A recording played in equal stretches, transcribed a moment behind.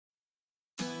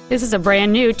This is a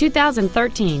brand new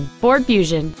 2013 Ford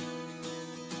Fusion.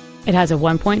 It has a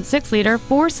 1.6-liter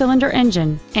four-cylinder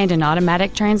engine and an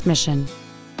automatic transmission.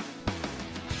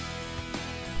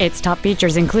 Its top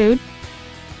features include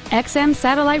XM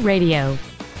satellite radio,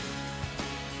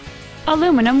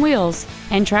 aluminum wheels,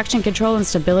 and traction control and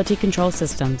stability control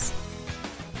systems.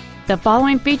 The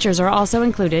following features are also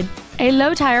included: a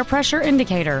low tire pressure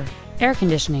indicator, air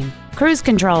conditioning, cruise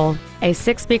control, a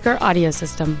 6-speaker audio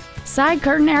system, side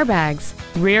curtain airbags,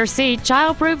 rear seat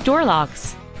child-proof door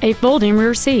locks, a folding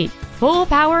rear seat, full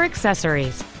power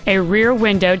accessories, a rear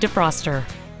window defroster.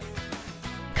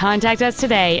 Contact us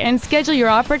today and schedule your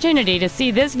opportunity to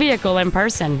see this vehicle in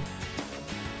person.